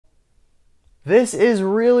This is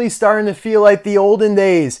really starting to feel like the olden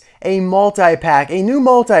days. A multi-pack, a new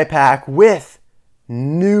multi-pack with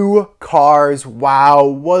new cars. Wow,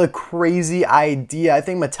 what a crazy idea. I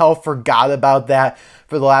think Mattel forgot about that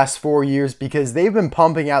for the last 4 years because they've been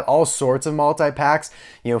pumping out all sorts of multi-packs.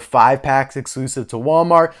 5 packs exclusive to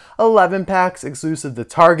Walmart, 11 packs exclusive to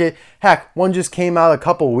Target. Heck, one just came out a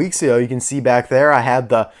couple weeks ago. You can see back there, I had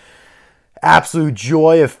the absolute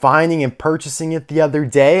joy of finding and purchasing it the other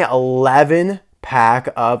day. 11 pack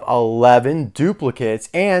of 11 duplicates,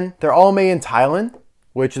 and they're all made in Thailand,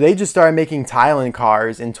 which they just started making Thailand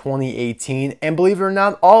cars in 2018. And believe it or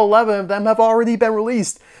not, all 11 of them have already been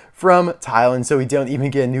released from Thailand, so we don't even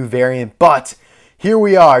get a new variant. But here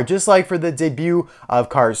we are, just like for the debut of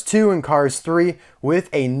Cars 2 and Cars 3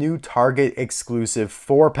 with a new Target exclusive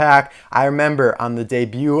 4-pack. I remember on the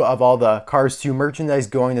debut of all the Cars 2 merchandise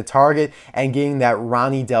going to Target and getting that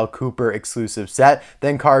Ronnie Del Cooper exclusive set.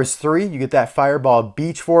 Then Cars 3, you get that Fireball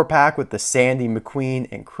Beach 4-pack with the Sandy McQueen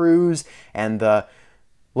and Cruz and the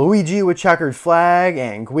Luigi with checkered flag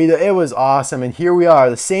and Guido. It was awesome. And here we are,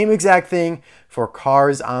 the same exact thing for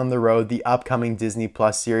Cars on the Road, the upcoming Disney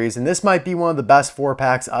Plus series. And this might be one of the best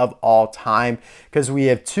 4-packs of all time because we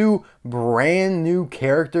have 2 brand new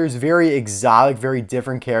characters, very exotic, very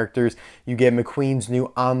different characters. You get McQueen's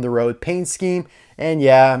new On the Road paint scheme. And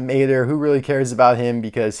yeah, Mater, who really cares about him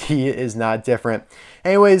because he is not different.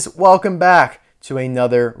 Anyways, welcome back to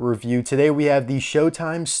another review. Today we have the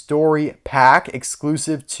Showtime Story Pack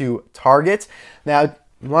exclusive to Target. Now,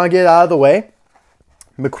 you want to get it out of the way.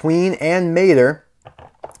 McQueen and Mater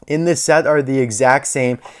in this set are the exact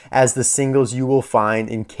same as the singles you will find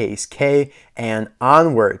in Case K and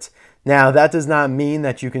onwards. Now, that does not mean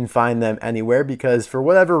that you can find them anywhere because for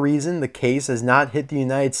whatever reason, the case has not hit the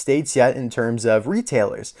United States yet in terms of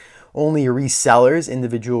retailers. Only resellers,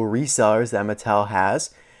 individual resellers that Mattel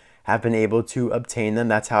have been able to obtain them.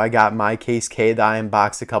 That's how I got my Case K that I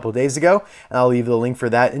unboxed a couple days ago. And I'll leave the link for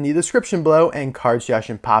that in the description below and card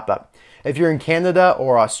suggestion pop-up. If you're in Canada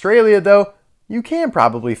or Australia though, you can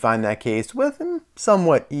probably find that case with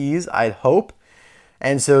somewhat ease, I'd hope.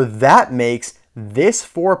 And so that makes this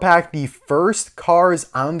 4-pack the first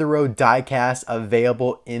Cars on the Road diecast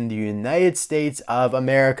available in the United States of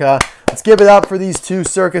America. Let's give it up for these 2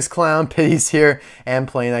 circus clown pitties here, and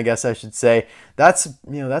plane, I guess I should say. That's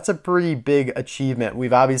a pretty big achievement.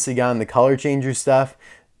 We've obviously gotten the color changer stuff,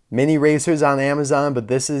 mini racers on Amazon, but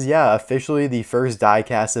this is, yeah, officially the first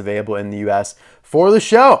diecast available in the US for the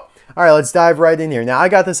show. All right, let's dive right in here. Now, I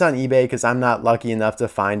got this on eBay because I'm not lucky enough to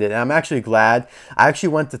find it, and I'm actually glad. I actually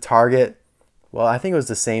went to Target. Well, I think it was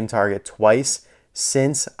the same Target twice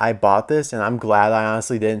since I bought this, and I'm glad I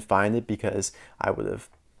honestly didn't find it because I would have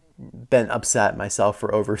been upset myself for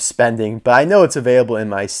overspending. But I know it's available in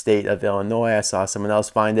my state of Illinois. I saw someone else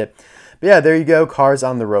find it. But yeah, there you go, Cars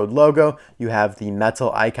on the Road logo. You have the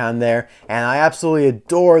Mattel icon there, and I absolutely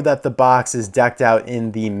adore that the box is decked out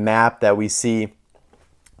in the map that we see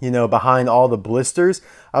behind all the blisters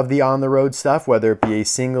of the On the Road stuff, whether it be a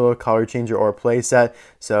single, color changer, or playset.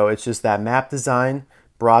 So it's just that map design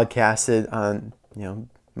broadcasted on,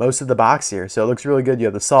 most of the box here. So it looks really good. You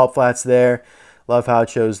have the salt flats there. Love how it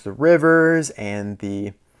shows the rivers and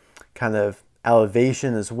the kind of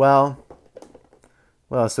elevation as well.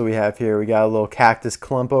 What else do we have here? We got a little cactus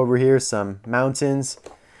clump over here, some mountains.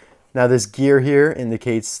 Now this gear here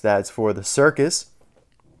indicates that it's for the circus.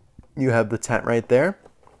 You have the tent right there.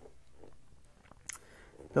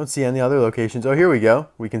 Don't see any other locations. Oh, here we go.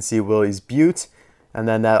 We can see Willie's Butte. And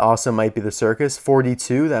then that also might be the circus.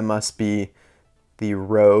 42, that must be the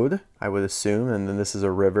road, I would assume. And then this is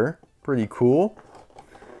a river. Pretty cool.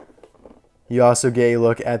 You also get a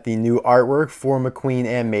look at the new artwork for McQueen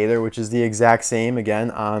and Mater, which is the exact same, again,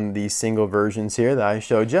 on the single versions here that I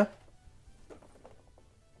showed you.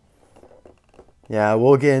 Yeah,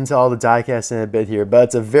 we'll get into all the diecast in a bit here, but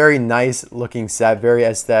it's a very nice looking set, very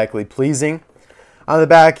aesthetically pleasing. On the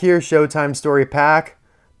back here, Showtime Story Pack,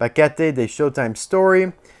 Paquete de Showtime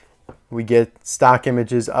Story. We get stock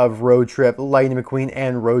images of Road Trip Lightning McQueen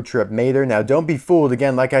and Road Trip Mater. Now, don't be fooled.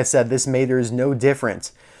 Again, like I said, this Mater is no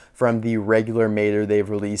different from the regular Mater they've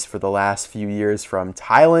released for the last few years from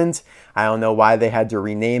Thailand. I don't know why they had to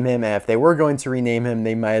rename him, and if they were going to rename him,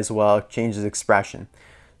 they might as well change his expression.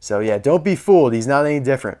 So yeah, don't be fooled. He's not any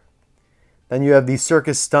different. Then you have the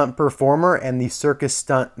Circus Stunt Performer and the Circus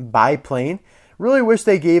Stunt Biplane. Really wish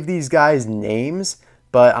they gave these guys names,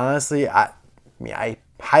 but honestly, I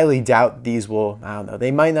highly doubt these will, I don't know, they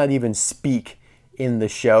might not even speak in the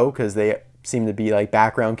show because they seem to be like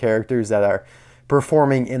background characters that are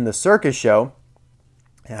performing in the circus show.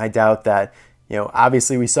 And I doubt that, You know,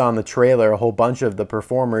 obviously we saw in the trailer a whole bunch of the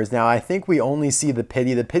performers. Now I think we only see the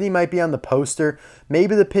Pitty. The Pitty might be on the poster.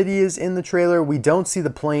 Maybe the Pitty is in the trailer. We don't see the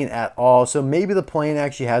plane at all. So maybe the plane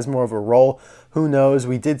actually has more of a role. Who knows?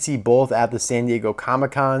 We did see both at the San Diego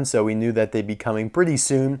Comic-Con, so we knew that they'd be coming pretty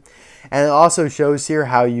soon. And it also shows here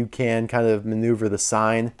how you can kind of maneuver the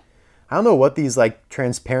sign. I don't know what these like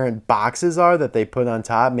transparent boxes are that they put on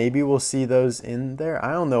top. Maybe we'll see those in there.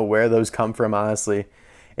 I don't know where those come from, honestly.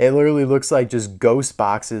 It literally looks like just ghost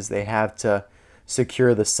boxes they have to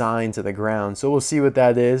secure the sign to the ground. So we'll see what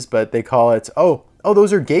that is, but they call it, oh,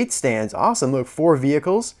 those are gate stands. Awesome. Look, 4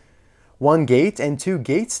 vehicles, 1 gate, and 2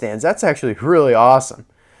 gate stands. That's actually really awesome.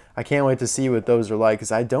 I can't wait to see what those are like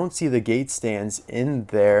because I don't see the gate stands in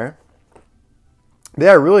there. They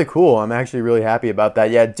are really cool. I'm actually really happy about that.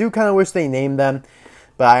 Yeah, I do kind of wish they named them,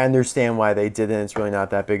 but I understand why they didn't. It's really not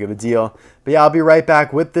that big of a deal. But yeah, I'll be right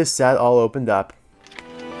back with this set all opened up.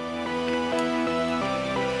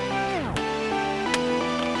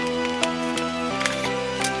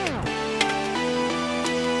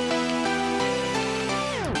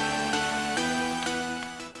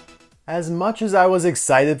 As much as I was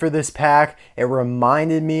excited for this pack, it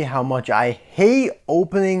reminded me how much I hate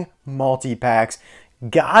opening multi-packs.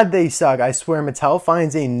 God, they suck. I swear Mattel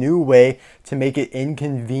finds a new way to make it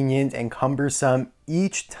inconvenient and cumbersome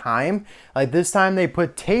each time. Like this time they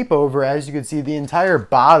put tape over, as you can see, the entire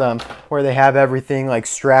bottom where they have everything like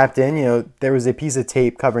strapped in. You know, there was a piece of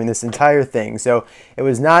tape covering this entire thing. So it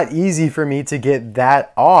was not easy for me to get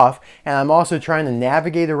that off. And I'm also trying to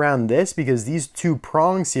navigate around this because these 2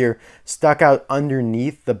 prongs here stuck out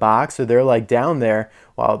underneath the box. So they're like down there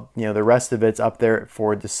while, you know, the rest of it's up there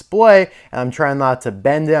for display. And I'm trying not to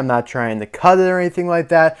bend it. I'm not trying to cut it or anything like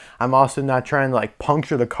that. I'm also not trying to like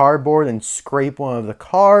puncture the cardboard and scrape one of the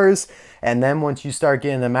cars. And then once you start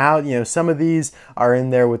getting them out, you know, some of these are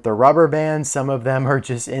in there with the rubber band. Some of them are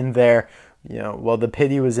just in there, you know, well, the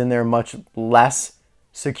Pitty was in there much less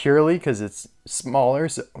securely because it's smaller.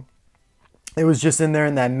 So it was just in there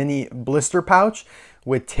in that mini blister pouch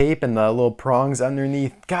with tape and the little prongs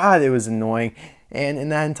underneath. God, it was annoying. And in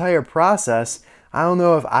that entire process, I don't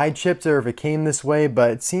know if I chipped it or if it came this way,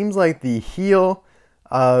 but it seems like the heel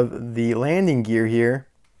of the landing gear here,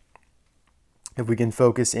 if we can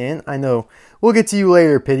focus in, I know we'll get to you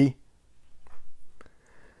later, Pitty.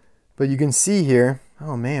 But you can see here,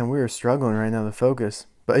 oh man, we are struggling right now to focus.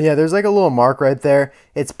 But yeah, there's like a little mark right there.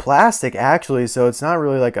 It's plastic actually, so it's not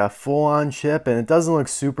really like a full-on chip, and it doesn't look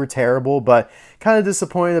super terrible, but kind of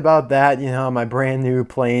disappointed about that. You know, my brand new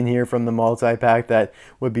plane here from the multi-pack that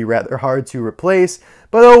would be rather hard to replace.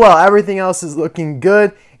 But oh well, everything else is looking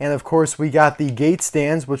good. And of course, we got the gate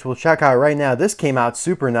stands, which we'll check out right now. This came out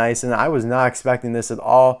super nice, and I was not expecting this at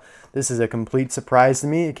all. This is a complete surprise to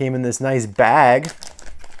me. It came in this nice bag.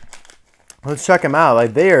 Let's check them out.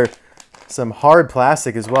 Like, they are some hard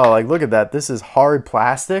plastic as well. Like, look at that. This is hard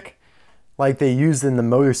plastic like they used in the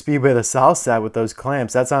Motor Speedway the South set with those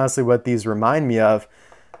clamps. That's honestly what these remind me of.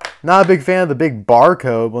 Not a big fan of the big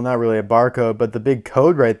barcode. Well, not really a barcode, but the big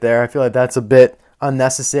code right there. I feel like that's a bit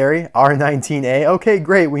unnecessary. R19A. Okay,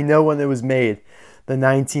 great. We know when it was made. The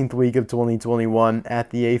 19th week of 2021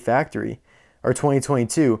 at the A factory. Or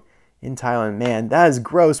 2022 in Thailand. Man, that is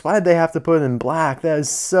gross. Why did they have to put it in black? That is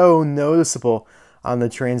so noticeable on the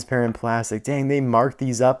transparent plastic. Dang, they marked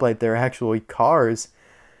these up like they're actually cars.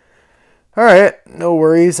 Alright, no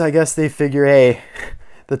worries. I guess they figure, hey,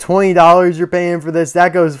 the $20 you're paying for this,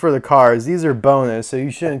 that goes for the cars. These are bonus, so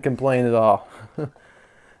you shouldn't complain at all. But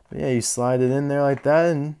yeah, you slide it in there like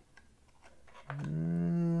that, and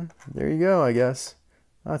there you go, I guess.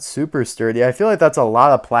 Not super sturdy. I feel like that's a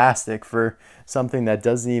lot of plastic for something that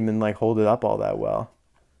doesn't even like hold it up all that well.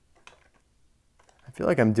 I feel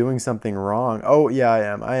like I'm doing something wrong. Oh, yeah,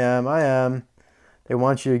 I am. They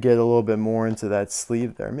want you to get a little bit more into that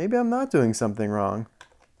sleeve there. Maybe I'm not doing something wrong.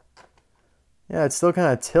 Yeah, it still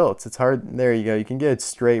kind of tilts. It's hard. There you go. You can get it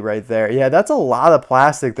straight right there. Yeah, that's a lot of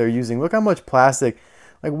plastic they're using. Look how much plastic.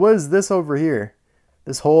 Like, what is this over here?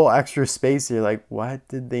 This whole extra space here. Like, why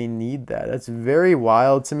did they need that? That's very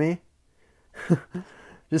wild to me.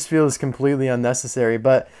 Just feels completely unnecessary.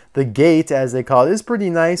 But the gate, as they call it, is pretty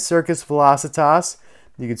nice. Circus Velocitas.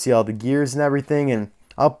 You can see all the gears and everything. And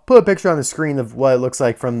I'll put a picture on the screen of what it looks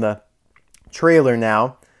like from the trailer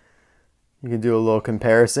now. You can do a little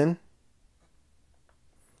comparison.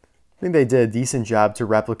 I think they did a decent job to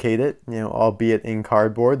replicate it, you know, albeit in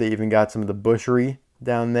cardboard. They even got some of the bushery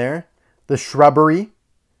down there. The shrubbery.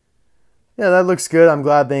 Yeah, that looks good. I'm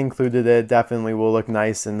glad they included it. Definitely will look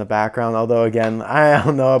nice in the background. Although, again, I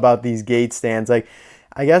don't know about these gate stands. Like,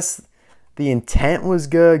 I guess the intent was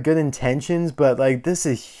good, good intentions, but like this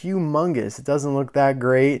is humongous. It doesn't look that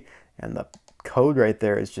great, and the code right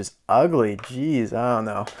there is just ugly. Jeez, I don't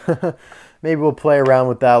know. Maybe we'll play around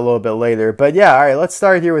with that a little bit later. But yeah, all right, let's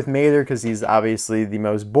start here with Mater because he's obviously the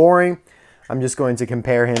most boring. I'm just going to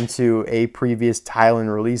compare him to a previous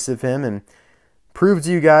Thailand release of him and prove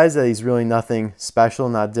to you guys that he's really nothing special,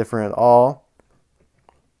 not different at all.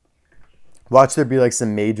 Watch there be like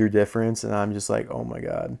some major difference, and I'm just like, oh my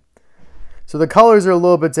god. So the colors are a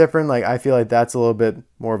little bit different. Like I feel like that's a little bit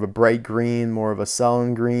more of a bright green, more of a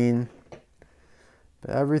sullen green. But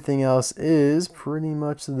everything else is pretty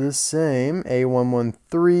much the same.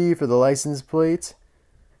 A113 for the license plate.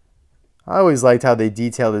 I always liked how they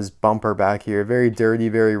detailed his bumper back here. Very dirty,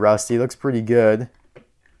 very rusty. Looks pretty good.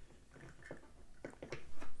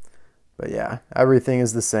 But yeah, everything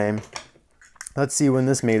is the same. Let's see when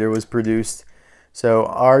this Mater was produced. So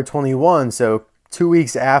R21, so 2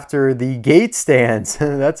 weeks after the gate stands.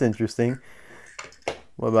 That's interesting.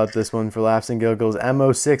 What about this one for laughs and giggles?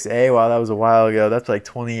 MO6A. Wow, that was a while ago. That's like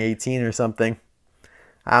 2018 or something.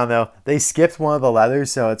 I don't know. They skipped one of the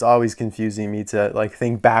letters, so it's always confusing me to like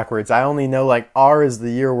think backwards. I only know like R is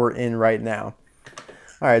the year we're in right now.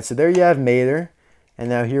 All right, so there you have Mater. And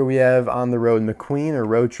now here we have On the Road McQueen, or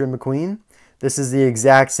Road Trip McQueen. This is the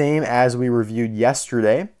exact same as we reviewed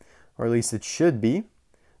yesterday, or at least it should be.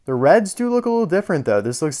 The reds do look a little different though.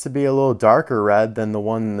 This looks to be a little darker red than the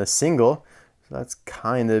one in the single. So that's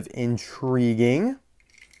kind of intriguing.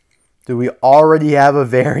 Do we already have a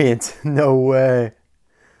variant? No way.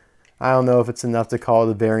 I don't know if it's enough to call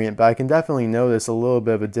it a variant, but I can definitely notice a little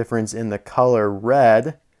bit of a difference in the color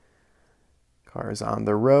red. Cars on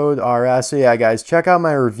the Road RS. So yeah, guys, check out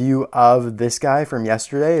my review of this guy from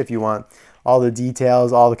yesterday if you want all the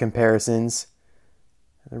details, all the comparisons.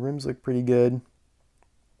 The rims look pretty good.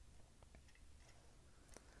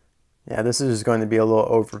 Yeah, this is just going to be a little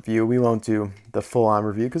overview. We won't do the full-on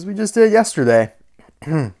review because we just did it yesterday.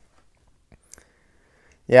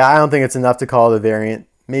 Yeah, I don't think it's enough to call it a variant.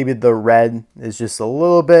 Maybe the red is just a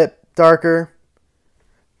little bit darker.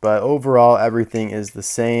 But overall, everything is the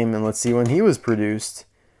same. And let's see when he was produced.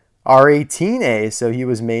 R18A, so he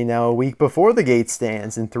was made now a week before the gate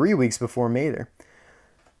stands and 3 weeks before Mater.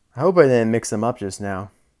 I hope I didn't mix them up just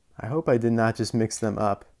now. I hope I did not just mix them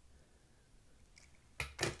up.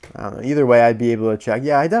 I don't know. Either way, I'd be able to check.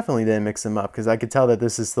 Yeah, I definitely didn't mix them up because I could tell that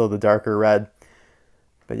this is still the darker red.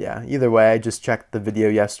 But yeah, either way, I just checked the video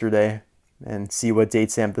yesterday and see what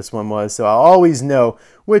date stamp this one was. So I'll always know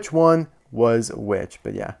which one was which.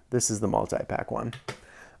 But yeah, this is the multi-pack one.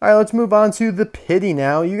 All right, let's move on to the Pitty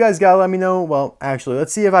now. You guys got to let me know. Well, actually,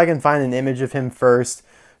 let's see if I can find an image of him first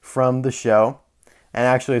from the show. And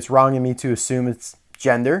actually, it's wrong of me to assume it's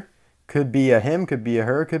gender. Could be a him, could be a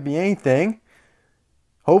her, could be anything.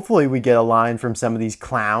 Hopefully, we get a line from some of these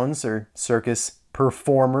clowns or circus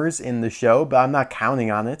performers in the show, but I'm not counting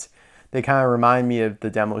on it. They kind of remind me of the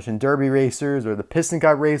Demolition Derby racers or the Piston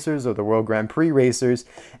Cup racers or the World Grand Prix racers,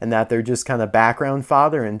 and that they're just kind of background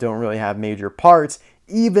fodder and don't really have major parts,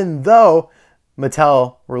 even though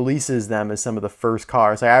Mattel releases them as some of the first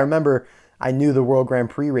cars. Like I remember I knew the World Grand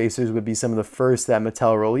Prix racers would be some of the first that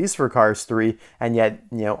Mattel released for Cars 3, and yet,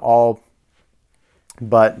 you know, all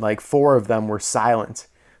but like 4 of them were silent,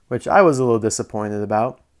 which I was a little disappointed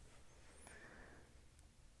about.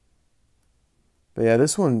 But yeah,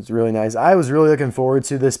 this one's really nice. I was really looking forward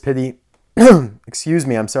to this Pitty. Excuse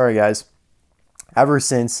me, I'm sorry, guys. Ever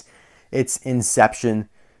since its inception,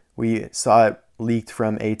 we saw it leaked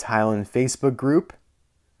from a Thailand Facebook group.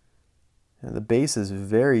 And the base is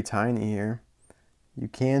very tiny here. You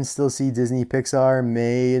can still see Disney Pixar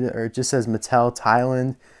made, or it just says Mattel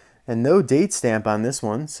Thailand. And no date stamp on this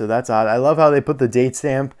one, so that's odd. I love how they put the date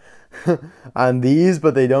stamp on these,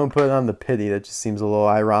 but they don't put it on the Pitty. That just seems a little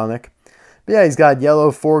ironic. But yeah, he's got yellow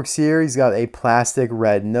forks here. He's got a plastic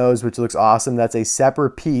red nose, which looks awesome. That's a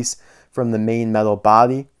separate piece from the main metal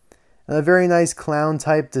body. And a very nice clown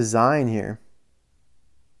type design here.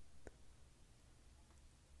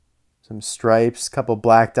 Some stripes, couple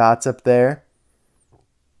black dots up there.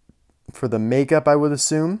 For the makeup, I would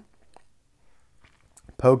assume.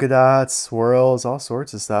 Polka dots, swirls, all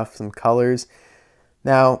sorts of stuff, some colors.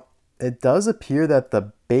 Now, it does appear that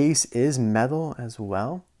the base is metal as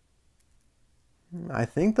well. I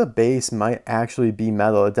think the base might actually be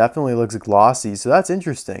metal. It definitely looks glossy, so that's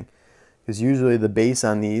interesting. Because usually the base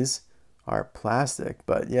on these are plastic.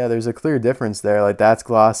 But yeah, there's a clear difference there. Like that's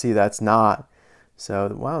glossy, that's not.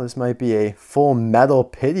 So wow, this might be a full metal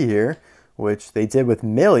Pitty here, which they did with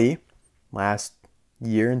Millie last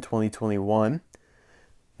year in 2021.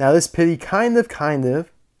 Now this Pitty kind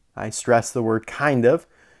of, I stress the word kind of,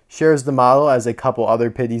 shares the model as a couple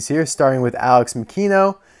other Pitties here, starting with Alex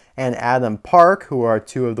McKino and Adam Park, who are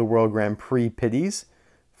two of the World Grand Prix Pitties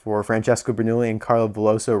for Francesco Bernoulli and Carlo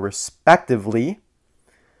Veloso respectively.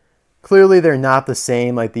 Clearly they're not the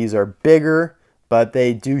same, like these are bigger, but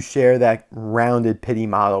they do share that rounded Pitty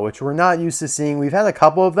model, which we're not used to seeing. We've had a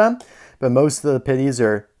couple of them, but most of the Pitties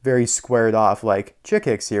are very squared off, like Chick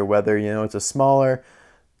Hicks here, whether, you know, it's a smaller,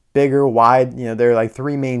 bigger, wide, you know, there are like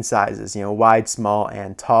three main sizes, you know, wide, small,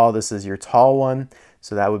 and tall. This is your tall one,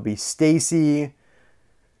 so that would be Stacy.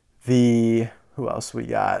 Who else we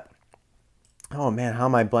got? Oh man, how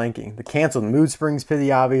am I blanking? The canceled Mood Springs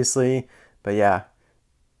Pitty, obviously, but yeah.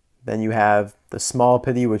 Then you have the small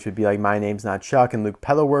Pitty, which would be like My Name's Not Chuck and Luke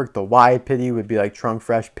Pedalwork. The wide Pitty would be like Trunk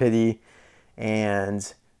Fresh Pitty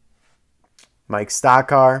and Mike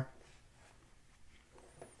Stockcar.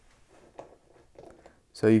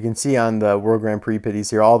 So you can see on the World Grand Prix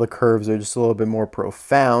Pitties here, all the curves are just a little bit more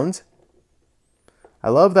profound. I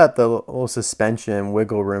love that the little suspension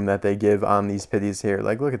wiggle room that they give on these Pitties here.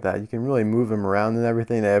 Like, look at that. You can really move them around and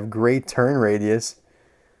everything. They have great turn radius.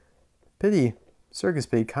 Pitty, Circus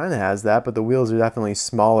Pitty kind of has that, but the wheels are definitely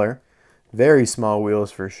smaller. Very small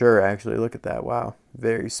wheels for sure, actually. Look at that. Wow.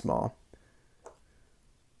 Very small.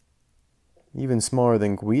 Even smaller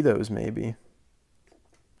than Guido's, maybe.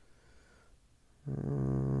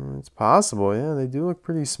 It's possible, yeah. They do look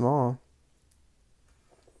pretty small.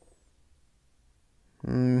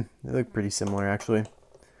 They look pretty similar, actually.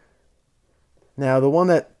 Now, the one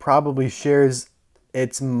that probably shares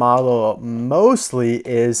its model mostly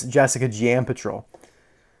is Jessica Giampitrol.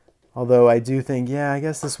 Although I do think, yeah, I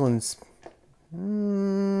guess this one's...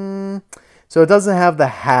 So it doesn't have the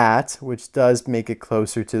hat, which does make it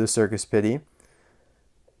closer to the Circus Pitty.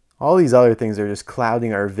 All these other things are just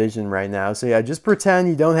clouding our vision right now. So yeah, just pretend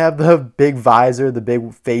you don't have the big visor, the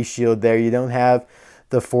big face shield there. You don't have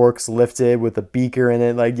the forks lifted with a beaker in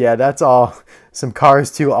it. Like, yeah, that's all some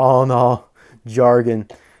Cars 2 all in all jargon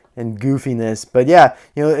and goofiness. But yeah,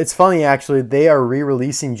 you know, it's funny actually. They are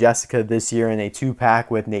re-releasing Jessica this year in a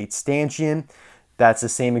 2-pack with Nate Stanchion. That's the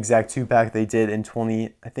same exact 2-pack they did in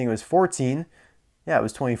I think it was 14. Yeah, it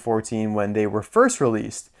was 2014 when they were first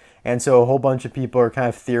released. And so a whole bunch of people are kind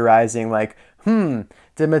of theorizing like,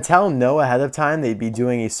 did Mattel know ahead of time they'd be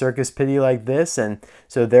doing a Circus Pitty like this? And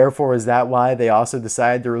so therefore, is that why they also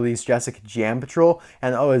decided to release Jessica Giampitrol?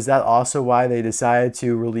 And oh, is that also why they decided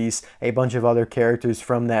to release a bunch of other characters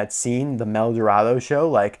from that scene, the Mel Dorado show,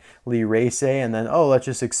 like Lee Race? And then, oh, let's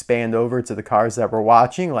just expand over to the cars that we're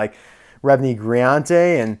watching, like Revney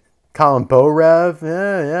Griante and Colin Borev.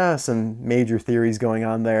 Yeah, some major theories going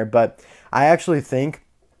on there. But I actually think,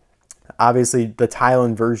 obviously, the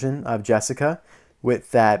Thailand version of Jessica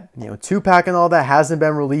with that, you know, 2-pack and all that hasn't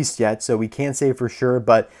been released yet, so we can't say for sure,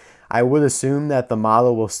 but I would assume that the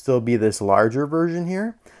model will still be this larger version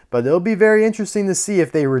here. But it'll be very interesting to see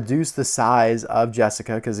if they reduce the size of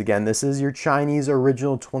Jessica, because again, this is your Chinese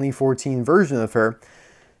original 2014 version of her.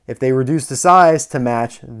 If they reduce the size to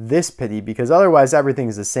match this Pitty, because otherwise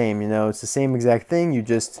everything's the same, you know, it's the same exact thing. You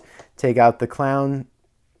just take out the clown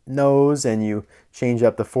nose and you change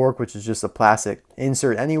up the fork, which is just a plastic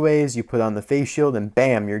insert anyways. You put on the face shield and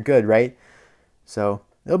bam, you're good, right? So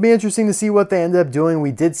it'll be interesting to see what they end up doing.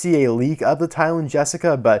 We did see a leak of the Thailand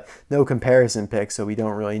Jessica, but no comparison pic, so we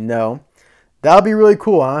don't really know. That'll be really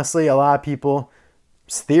cool. Honestly, a lot of people's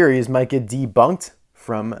theories might get debunked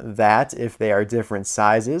from that if they are different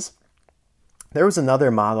sizes. There was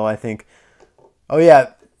another model, I think. Oh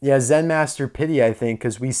yeah, Zen Master Pitty, I think,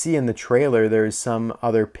 because we see in the trailer there's some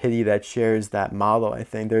other Pitty that shares that model, I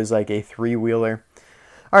think. There's like a 3-wheeler.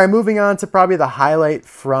 All right, moving on to probably the highlight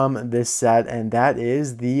from this set, and that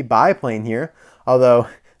is the biplane here. Although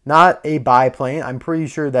not a biplane, I'm pretty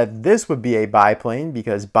sure that this would be a biplane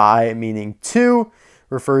because bi meaning 2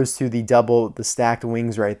 refers to the stacked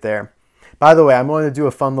wings right there. By the way, I'm going to do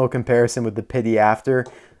a fun little comparison with the Pitty after.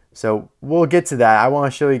 So we'll get to that. I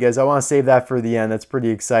want to show you guys. I want to save that for the end. That's pretty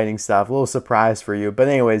exciting stuff. A little surprise for you. But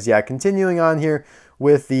anyways, yeah, continuing on here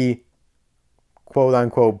with the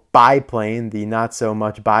quote-unquote biplane, the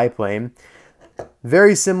not-so-much biplane.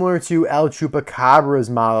 Very similar to El Chupacabra's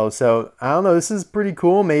model. So I don't know. This is pretty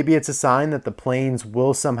cool. Maybe it's a sign that the planes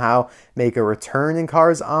will somehow make a return in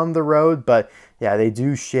Cars on the Road. But yeah, they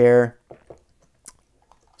do share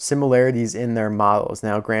similarities in their models.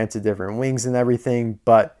 Now, granted, different wings and everything,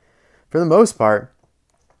 but for the most part,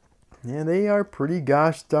 yeah, they are pretty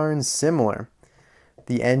gosh darn similar.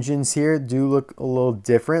 The engines here do look a little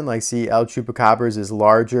different. Like, see, El Chupacabra's is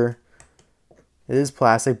larger. It is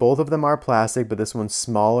plastic. Both of them are plastic, but this one's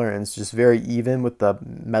smaller and it's just very even with the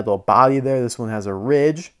metal body there. This one has a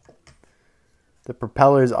ridge. The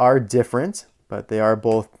propellers are different, but they are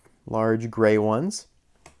both large gray ones.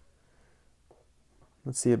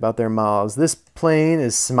 Let's see about their models. This plane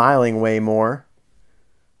is smiling way more.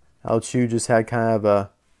 El Chew just had kind of a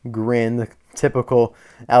grin, the typical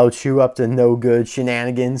El Chew up to no good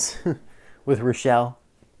shenanigans with Rochelle.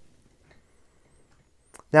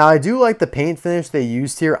 Now, I do like the paint finish they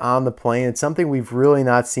used here on the plane. It's something we've really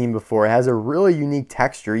not seen before. It has a really unique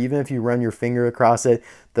texture, even if you run your finger across it.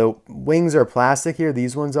 The wings are plastic here,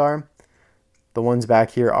 these ones are. The ones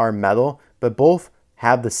back here are metal, but both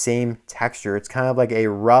have the same texture. It's kind of like a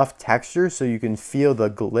rough texture, so you can feel the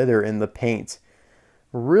glitter in the paint.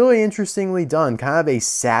 Really interestingly done, kind of a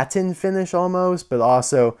satin finish almost, but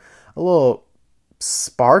also a little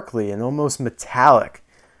sparkly and almost metallic.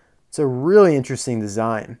 It's a really interesting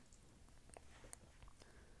design.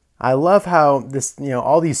 I love how this,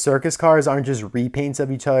 all these circus cars aren't just repaints of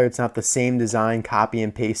each other. It's not the same design, copy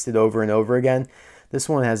and pasted over and over again. This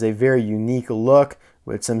one has a very unique look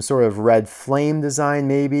with some sort of red flame design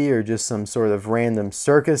maybe, or just some sort of random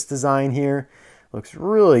circus design here. Looks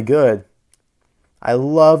really good. I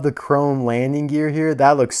love the chrome landing gear here.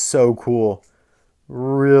 That looks so cool.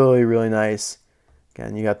 Really, really nice.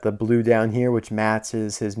 Again, you got the blue down here, which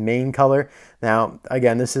matches his main color. Now,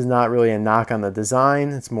 again, this is not really a knock on the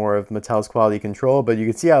design. It's more of Mattel's quality control, but you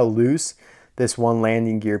can see how loose this one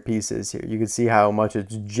landing gear piece is here. You can see how much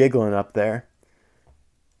it's jiggling up there.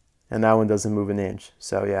 And that one doesn't move an inch.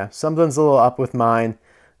 So yeah, something's a little up with mine.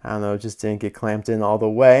 I don't know, it just didn't get clamped in all the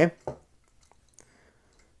way.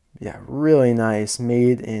 Yeah, really nice.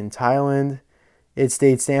 Made in Thailand. Its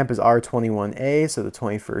date stamp is R21A, so the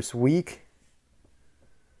 21st week.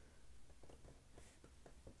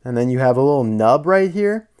 And then you have a little nub right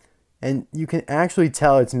here, and you can actually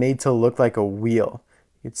tell it's made to look like a wheel.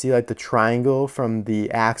 You can see like the triangle from the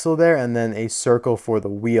axle there, and then a circle for the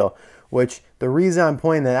wheel, which the reason I'm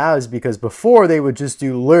pointing that out is because before they would just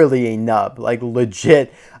do literally a nub, like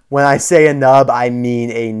legit. When I say a nub, I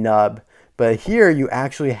mean a nub. But here you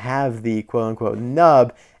actually have the quote unquote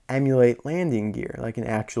nub emulate landing gear, like an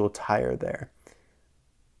actual tire there.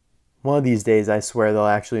 One of these days, I swear they'll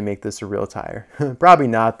actually make this a real tire. Probably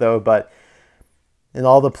not though, but in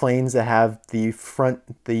all the planes that have the front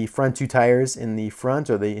two tires in the front,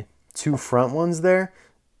 or the two front ones there,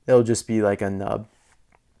 it'll just be like a nub.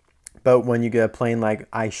 But when you get a plane like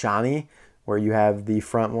Aishani, where you have the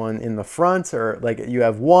front one in the front, or like you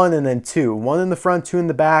have one and then two, one in the front, two in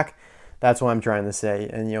the back, that's what I'm trying to say.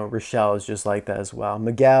 And Rochelle is just like that as well.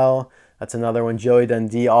 Miguel, that's another one. Joey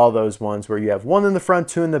Dundee, all those ones where you have one in the front,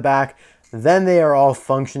 two in the back. Then they are all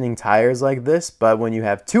functioning tires like this. But when you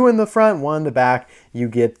have two in the front, one in the back, you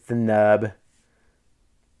get the nub.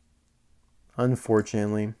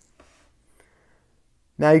 Unfortunately.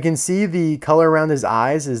 Now you can see the color around his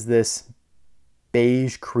eyes is this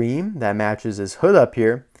beige cream that matches his hood up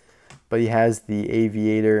here. But he has the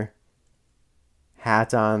aviator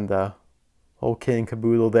hat on, the whole kit and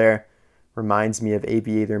caboodle there. Reminds me of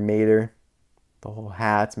Aviator Mater. The whole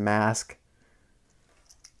hat, mask.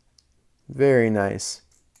 Very nice.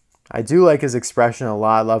 I do like his expression a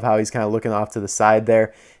lot. I love how he's kind of looking off to the side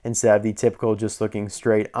there instead of the typical just looking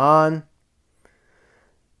straight on.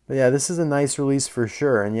 But yeah, this is a nice release for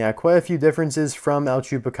sure. And yeah, quite a few differences from El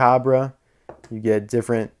Chupacabra. You get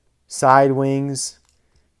different side wings.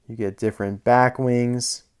 You get different back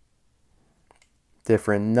wings.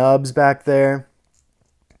 Different nubs back there.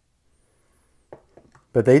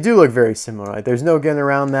 But they do look very similar. Like, there's no getting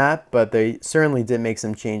around that, but they certainly did make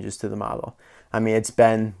some changes to the model. I mean, it's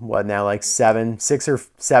been, what now, like 6 or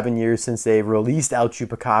 7 years since they released El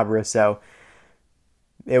Chupacabra, so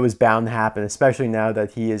it was bound to happen, especially now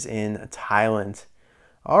that he is in Thailand.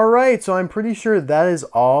 All right, so I'm pretty sure that is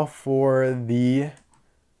all for the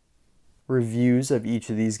reviews of each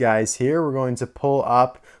of these guys here. We're going to pull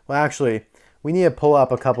up, well, actually, we need to pull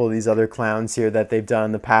up a couple of these other clowns here that they've done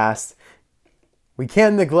in the past. We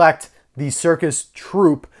can't neglect the Circus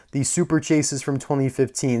Troupe, the Super Chases from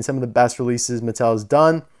 2015. Some of the best releases Mattel has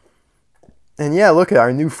done. And yeah, look at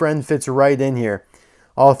our new friend fits right in here.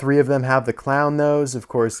 All three of them have the clown nose. Of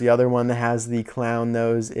course, the other one that has the clown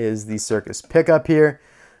nose is the Circus Pickup here.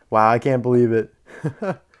 Wow, I can't believe it.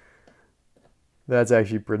 That's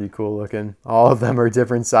actually pretty cool looking. All of them are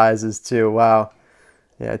different sizes too. Wow.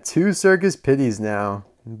 Yeah, 2 Circus Pitties now.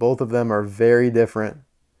 Both of them are very different.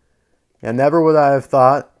 Yeah, never would I have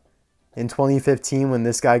thought in 2015 when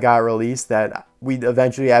this guy got released that we'd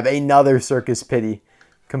eventually have another Circus Pitty.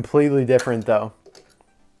 Completely different though.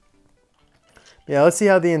 Yeah, let's see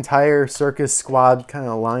how the entire circus squad kind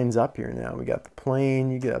of lines up here now. We got the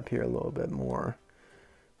plane. You get up here a little bit more.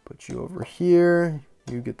 Put you over here.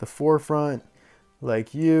 You get the forefront.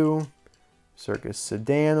 like you. Circus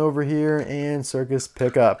Sedan over here, and Circus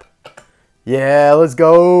Pickup. Yeah, let's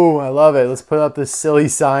go. I love it. Let's put up this silly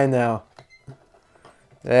sign now.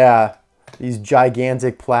 Yeah, these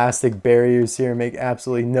gigantic plastic barriers here make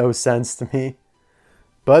absolutely no sense to me.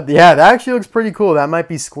 But yeah, that actually looks pretty cool. That might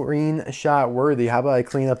be screenshot worthy. How about I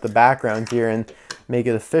clean up the background here and make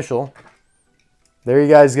it official? There you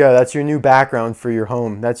guys go. That's your new background for your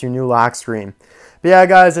home. That's your new lock screen. But yeah,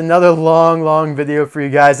 guys, another long video for you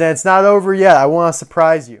guys. And it's not over yet. I want to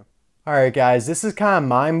surprise you. Alright, guys, this is kind of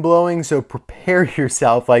mind-blowing, so prepare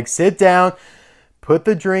yourself. Like, sit down, put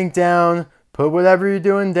the drink down, put whatever you're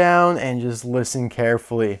doing down, and just listen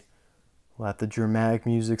carefully. Let the dramatic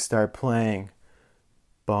music start playing.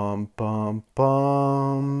 Bum, bum,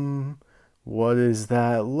 bum. What is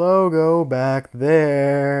that logo back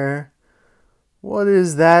there? What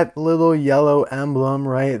is that little yellow emblem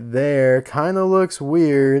right there? Kind of looks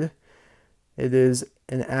weird. It is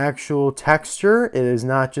an actual texture. It is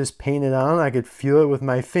not just painted on. I could feel it with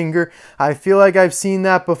my finger. I feel like I've seen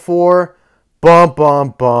that before. Bum,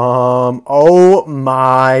 bum, bum. Oh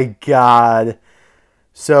my God.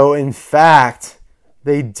 So in fact,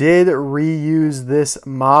 they did reuse this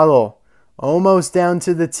model almost down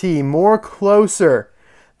to the T. More closer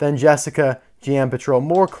than Jessica Jam Patrol.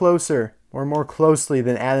 More closer. Or more closely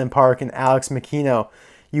than Adam Park and Alex McKino.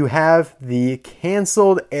 You have the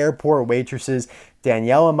canceled airport waitresses,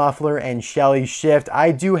 Daniela Muffler and Shelly Shift.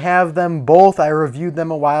 I do have them both. I reviewed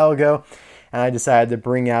them a while ago, and I decided to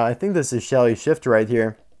bring out, I think this is Shelly Shift right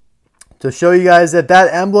here, to show you guys that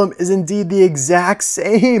that emblem is indeed the exact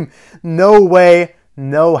same. No way,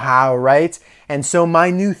 no how, right? And so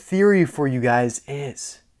my new theory for you guys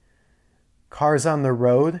is, Cars on the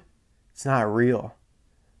Road, it's not real.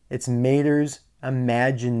 It's Mater's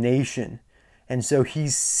imagination. And so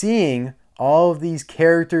he's seeing all of these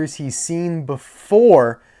characters he's seen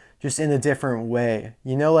before, just in a different way.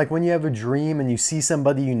 You know, like when you have a dream and you see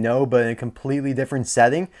somebody you know, but in a completely different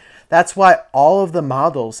setting. That's why all of the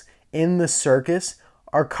models in the circus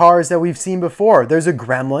are cars that we've seen before. There's a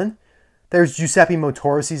Gremlin. There's Giuseppe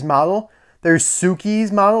Motorisi's model. There's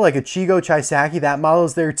Suki's model, like a Chigo Chisaki. That model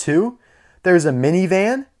is there too. There's a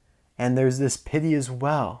minivan. And there's this Pitty as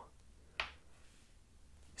well.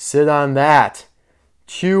 Sit on that.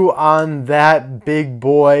 Chew on that, big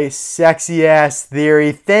boy. Sexy ass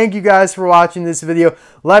theory. Thank you guys for watching this video.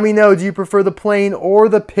 Let me know, do you prefer the plane or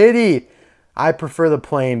the Pitty? I prefer the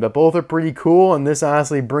plane, but both are pretty cool, and this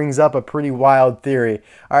honestly brings up a pretty wild theory.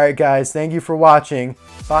 Alright guys, thank you for watching.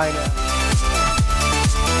 Bye now.